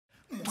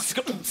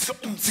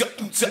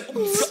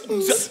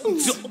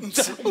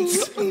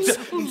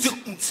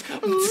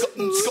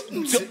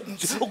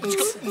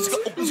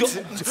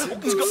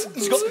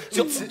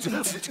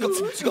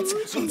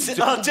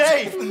Oh,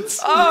 Dave!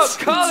 Oh,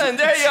 Colin,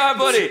 there you are,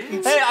 buddy.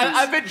 Hey,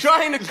 I've been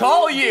trying to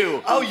call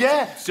you. Oh,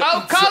 yeah.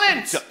 Oh,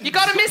 Colin, you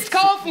got a missed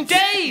call from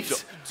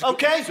Dave.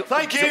 Okay,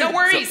 thank you. No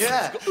worries.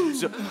 Yeah.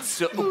 Who's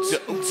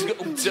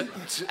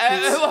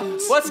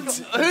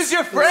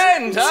your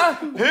friend, huh?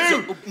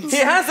 Who? He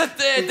has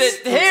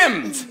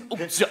him.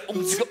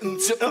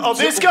 Oh,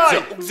 this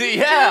guy?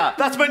 Yeah.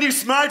 That's my new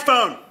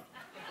smartphone.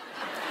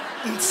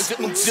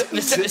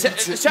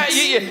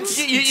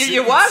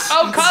 You what?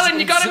 Oh, Colin,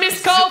 you got a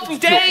missed call from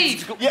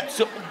Dave. Yeah,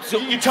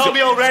 you told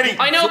me already.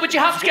 I know, but you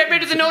have to get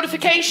rid of the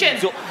notification.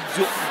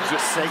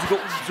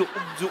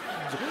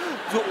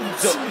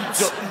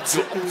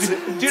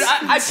 Dude,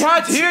 I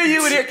can't hear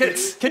you in here.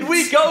 Can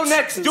we go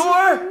next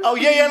door? Oh,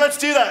 yeah, let's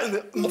do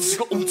that.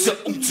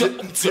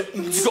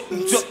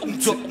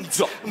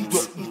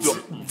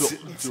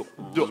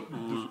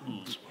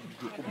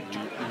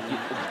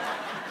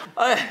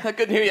 I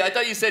couldn't hear you. I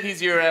thought you said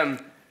he's your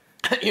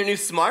new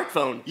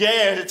smartphone.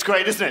 Yeah, it's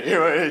great, isn't it?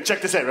 Here,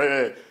 check this out.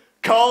 Right.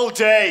 Call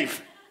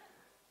Dave.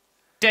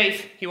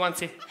 Dave, he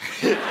wants you.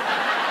 See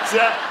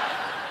that?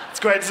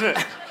 It's great, isn't it?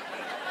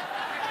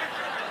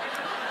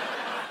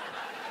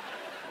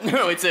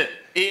 No, he's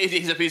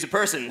a piece of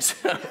person.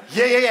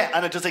 Yeah,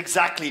 and it does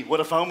exactly what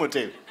a phone would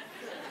do.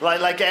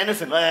 Like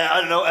anything.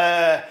 I don't know.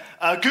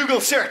 Google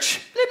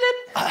search.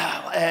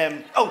 How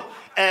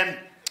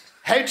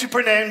to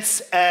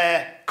pronounce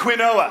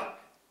quinoa?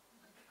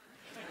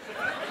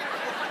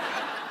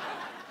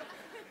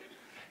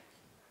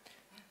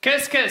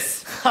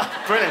 Couscous.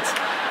 Brilliant.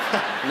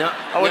 No,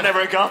 I would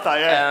never have got that,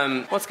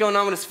 yeah. What's going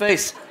on with his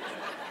face?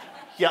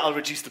 Yeah, I'll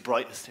reduce the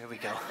brightness. There we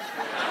go.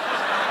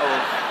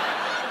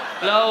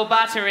 Low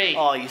battery.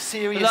 Oh, are you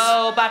serious?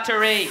 Low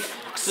battery.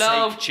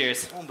 Low. Sake.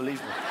 Cheers.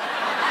 Unbelievable.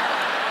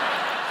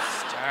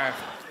 Starve.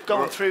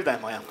 Going through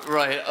them, I am.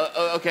 Right,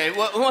 okay.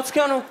 What's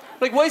going on?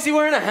 Like, why is he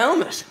wearing a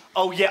helmet?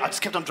 Oh, yeah, I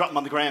just kept on dropping them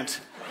on the ground.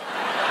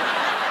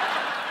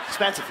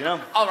 Expensive, you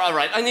know? All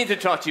right, I need to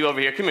talk to you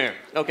over here. Come here,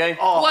 okay?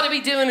 Oh. What are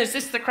we doing? Is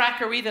this the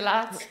crack? Are we the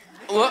lads?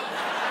 What?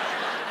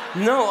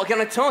 No, can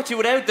I talk to you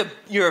without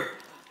your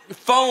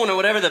phone or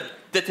whatever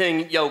the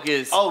thing yoke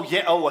is? Oh,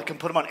 yeah, I can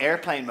put them on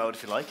airplane mode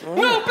if you like. Oh.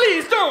 No,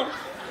 please don't.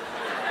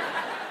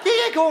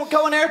 Yeah, go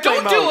on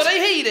airplane mode. Don't do it. I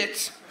hate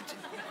it.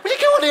 Will you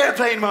go on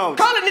airplane mode?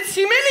 Colin, it's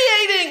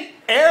humiliating.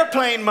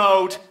 Airplane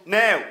mode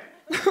now.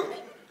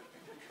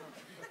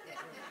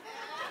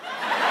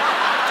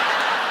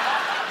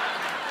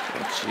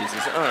 Oh,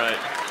 Jesus, all right.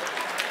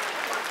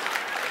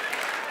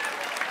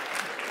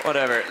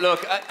 Whatever.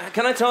 Look,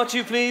 can I talk to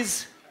you,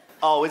 please?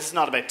 Oh, it's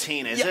not about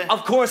Tina, is it?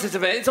 Of course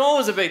it's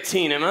always about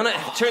Tina, man. It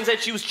turns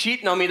out she was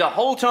cheating on me the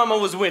whole time I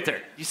was with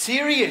her. You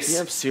serious?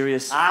 Yeah, I'm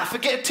serious.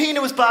 Forget Tina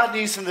was bad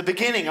news from the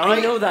beginning, all right?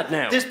 I know that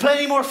now. There's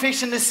plenty more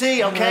fish in the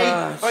sea, okay?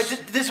 All right,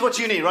 this is what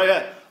you need,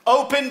 right?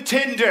 Open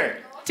Tinder.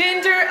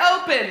 Tinder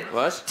open.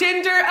 What?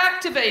 Tinder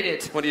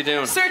activated. What are you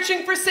doing?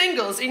 Searching for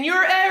singles in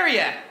your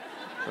area.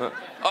 No,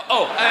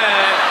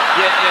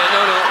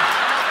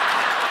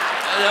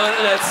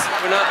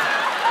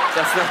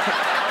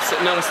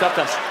 stop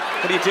that.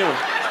 What are you doing?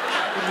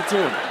 What are you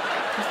doing?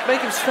 Just make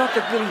him stop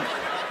the bloody...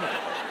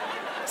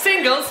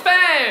 Singles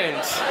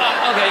found.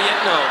 Okay,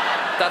 yeah, no,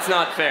 that's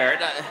not fair.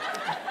 Do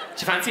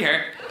you fancy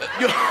her?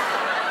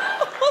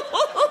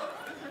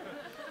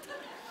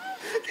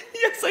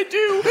 Yes, I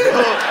do.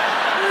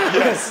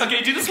 Yes.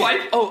 Okay, do the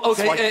swipe. Oh,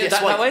 okay, Swipe, that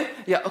swipe. way?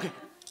 Yeah, okay.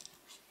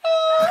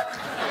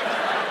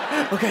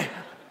 Okay.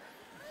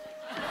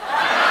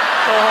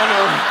 Oh,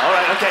 no. All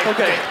right, okay.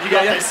 You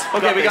got this.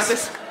 Okay, we got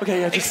this.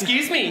 Okay, yeah.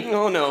 Excuse me.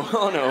 Oh, no.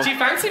 Do you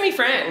fancy me,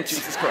 friend? Oh,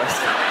 Jesus Christ.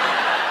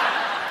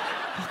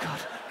 Oh, God.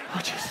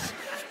 Oh, Jesus.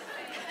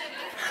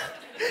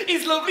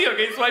 He's lovely.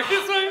 Okay, swipe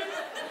this way.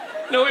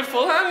 No, with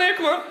full hand there.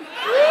 Come on.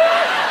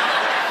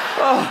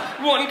 Oh.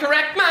 One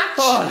correct match.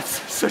 Oh,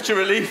 that's such a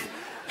relief.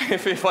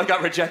 If I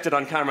got rejected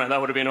on camera, that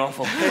would have been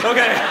awful.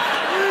 Okay.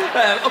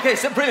 Okay,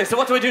 so brilliant. So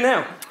what do I do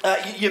now?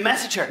 You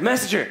message her.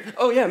 Message her.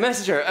 Oh, yeah,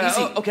 message her.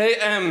 Easy. Okay,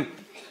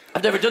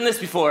 I've never done this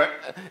before.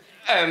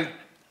 Hi.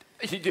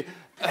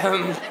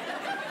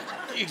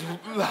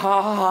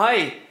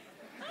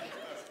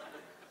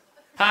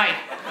 Hi.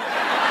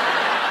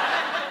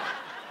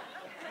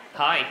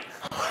 Hi.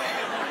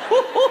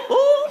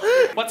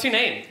 What's your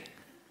name?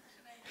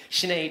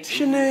 Sinead.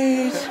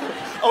 Sinead.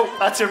 Oh,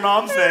 that's your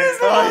mom's name.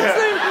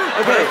 Okay.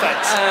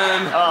 Perfect.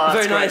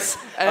 Very nice.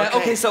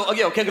 Okay, so I'm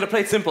gonna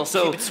play it simple.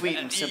 So keep it sweet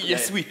and simple. Yeah,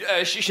 sweet.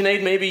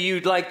 Sinead, maybe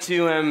you'd like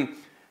to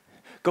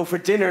go for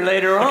dinner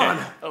later on.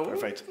 Oh,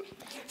 perfect.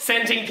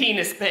 Sending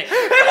penis pic.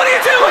 Hey, what are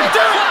you doing?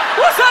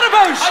 What's that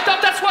about? I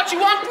thought that's what you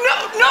want.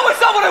 No, it's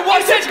not what I You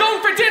wanted. said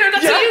going for dinner.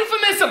 That's a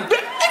euphemism.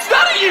 It's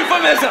not a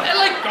euphemism.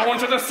 Like going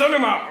to the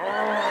cinema.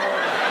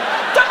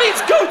 That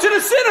means go to the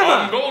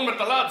cinema. I'm going with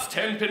the lads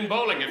 10-pin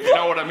bowling, if you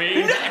know what I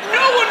mean.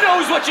 No one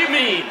knows what you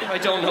mean. I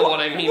don't know what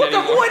I mean What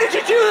anymore. why did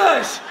you do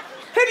that?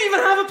 How do you even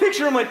have a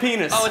picture of my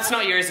penis? Oh, it's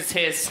not yours, it's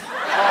his.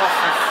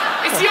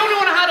 It's the only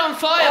one I had on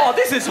file. Oh,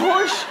 this is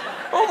harsh.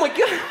 Oh my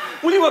God.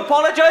 Will you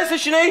apologise to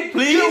Sinead,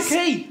 please? You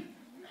okay?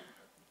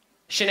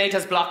 Sinead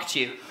has blocked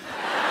you.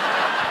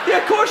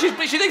 Yeah, of course. She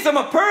thinks I'm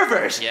a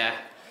pervert. Yeah.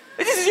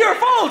 This is your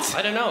fault.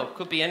 I don't know.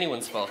 Could be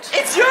anyone's fault.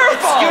 It's your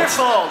fault. Your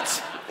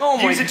fault. Oh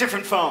my. Use a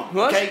different phone.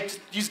 What? Okay? Just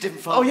use a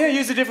different phone. Oh yeah,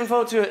 use a different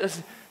phone to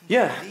it.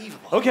 Yeah.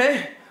 Unbelievable.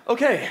 Okay.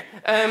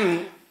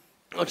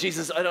 Oh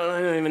Jesus, I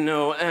don't even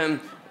know.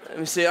 Let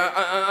me see.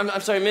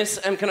 I'm sorry, miss.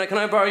 Can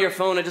I borrow your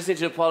phone? I just need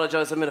to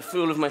apologise. I made a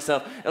fool of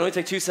myself. It'll only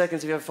take 2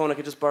 seconds. If you have a phone, I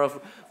could just borrow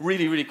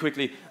really, really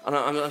quickly. And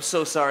I'm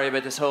so sorry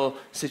about this whole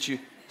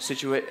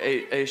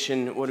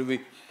situation. What do we?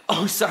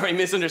 Oh, sorry,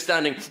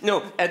 misunderstanding.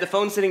 No, the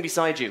phone's sitting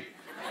beside you.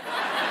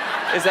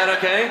 Is that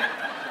okay?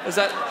 Is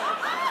that?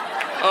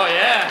 Oh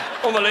yeah,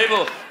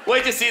 unbelievable.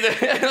 Wait to see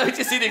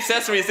the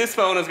accessories this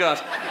phone has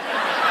got.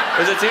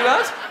 Is it too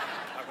bad?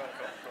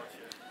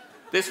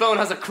 This phone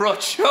has a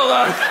crutch. Hold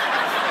on.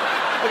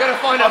 I gotta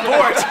find out.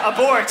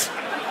 Abort.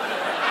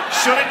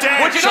 Shut it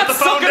down. Would you not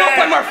suck it up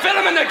when we're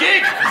filming the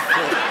gig?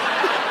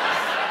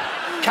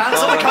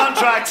 Cancel the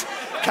contract.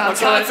 I'm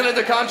cancelling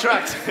the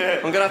contract.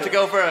 I'm gonna have to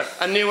go for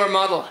a newer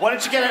model. Why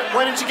don't you get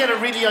a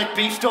really like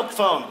beefed up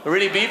phone? A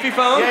really beefy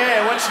phone?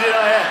 Yeah, why don't you do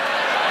that?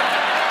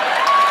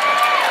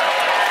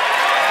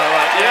 All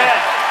right, yeah.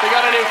 We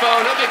got a new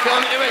phone. Up you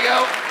come. Here we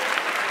go.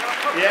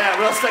 Yeah,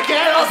 we'll stick it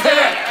up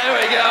there. There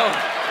we go.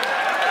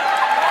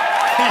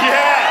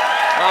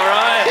 Yeah. All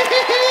right.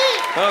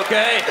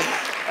 Okay.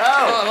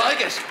 Oh, I like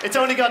it. It's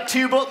only got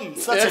 2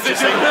 buttons. That's Yes,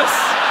 interesting.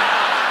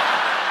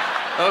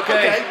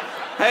 Okay.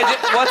 Hey,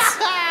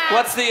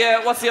 what's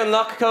the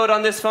unlock code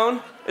on this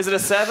phone? Is it a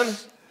 7?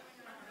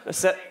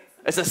 It's a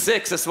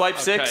 6. A swipe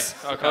 6.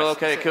 Okay. Oh,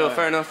 okay, cool.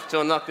 Fair enough. To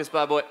unlock this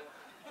bad boy.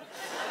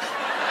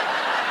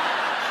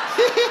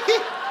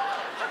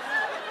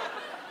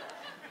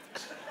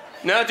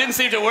 No, it didn't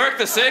seem to work.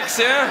 The 6.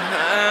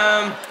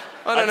 Yeah.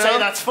 I don't know. I'd say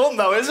that's fun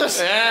though, is it?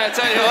 Yeah, I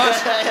tell you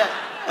what.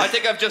 I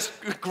think I've just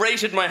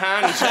grated my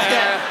hand.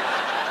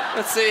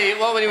 Let's see.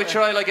 What would you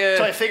try? Like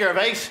Try a figure of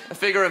 8. a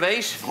figure of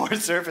 8? More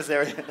surface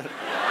area.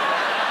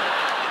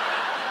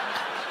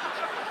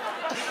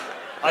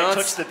 I No,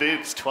 touched the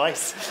boobs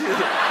twice.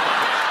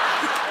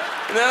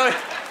 No.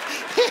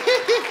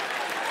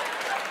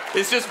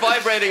 It's just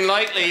vibrating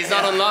lightly. He's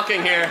not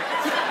unlocking here.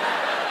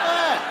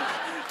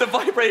 The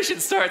vibration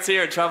starts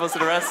here and travels to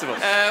the rest of us.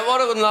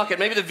 What would unlock it?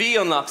 Maybe the V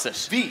unlocks it.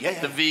 V, yeah.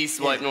 The V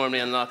swipe normally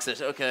unlocks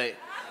it. Okay.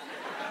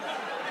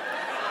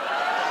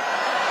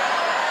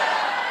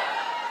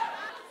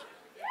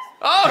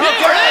 Oh, hey,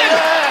 we're in!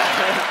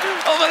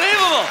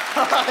 Unbelievable!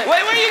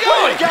 Wait, where are you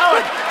going? Where are we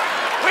going?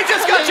 We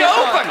just got you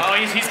open! Oh,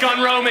 he's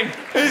gone roaming.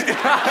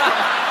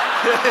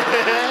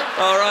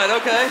 All right,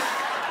 okay.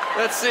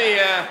 Let's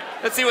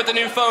see what the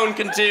new phone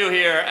can do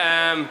here.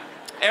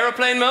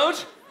 Aeroplane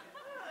mode?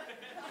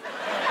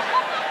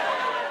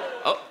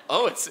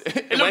 Oh,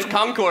 it went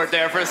Concorde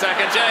there for a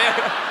second. Yeah.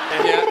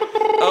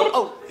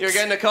 Oh, you're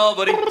getting a call,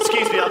 buddy.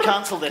 Excuse me, I'll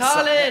cancel this.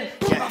 Colin!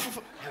 Yeah.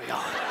 Here we go.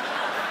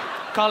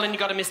 Colin, you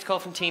got a missed call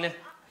from Tina.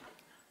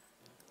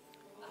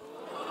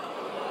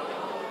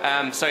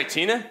 Sorry,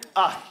 Tina?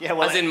 Yeah,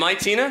 well... As in my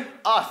Tina?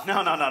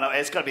 No.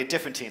 It's got to be a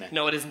different Tina.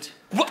 No, it isn't.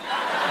 What?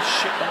 Oh,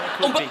 shit,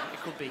 no, it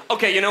could be.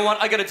 Okay, you know what?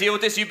 I got to deal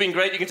with this. You've been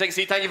great. You can take a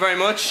seat. Thank you very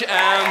much.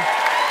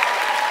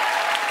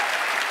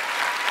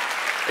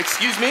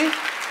 Excuse me?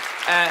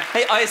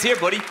 Hey, Eyes here,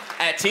 buddy.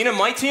 Tina,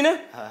 my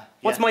Tina?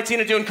 What's my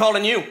Tina doing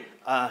calling you?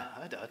 I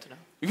don't know.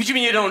 What do you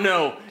mean you don't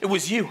know? It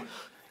was you.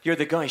 You're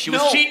the guy. She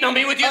was No. cheating on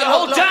me with you the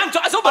whole damn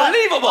time. It's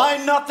unbelievable.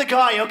 I'm not the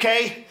guy,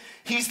 okay?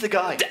 He's the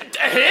guy.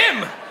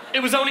 Him?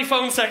 It was only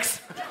phone sex.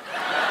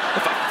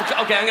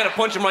 Okay, I'm going to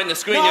punch him right in the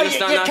screen. No, you you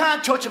understand that?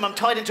 can't touch him. I'm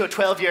tied into a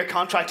 12-year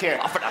contract here.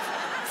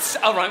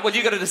 All right, well,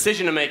 you got a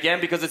decision to make, yeah?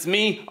 Because it's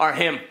me or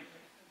him.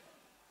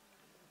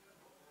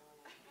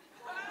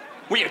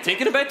 Were you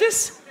thinking about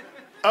this?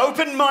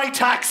 Open my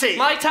taxi.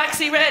 My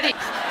taxi ready.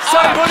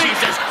 Sorry, buddy.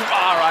 Jesus.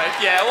 All right,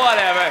 yeah,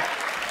 whatever.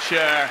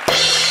 Sure.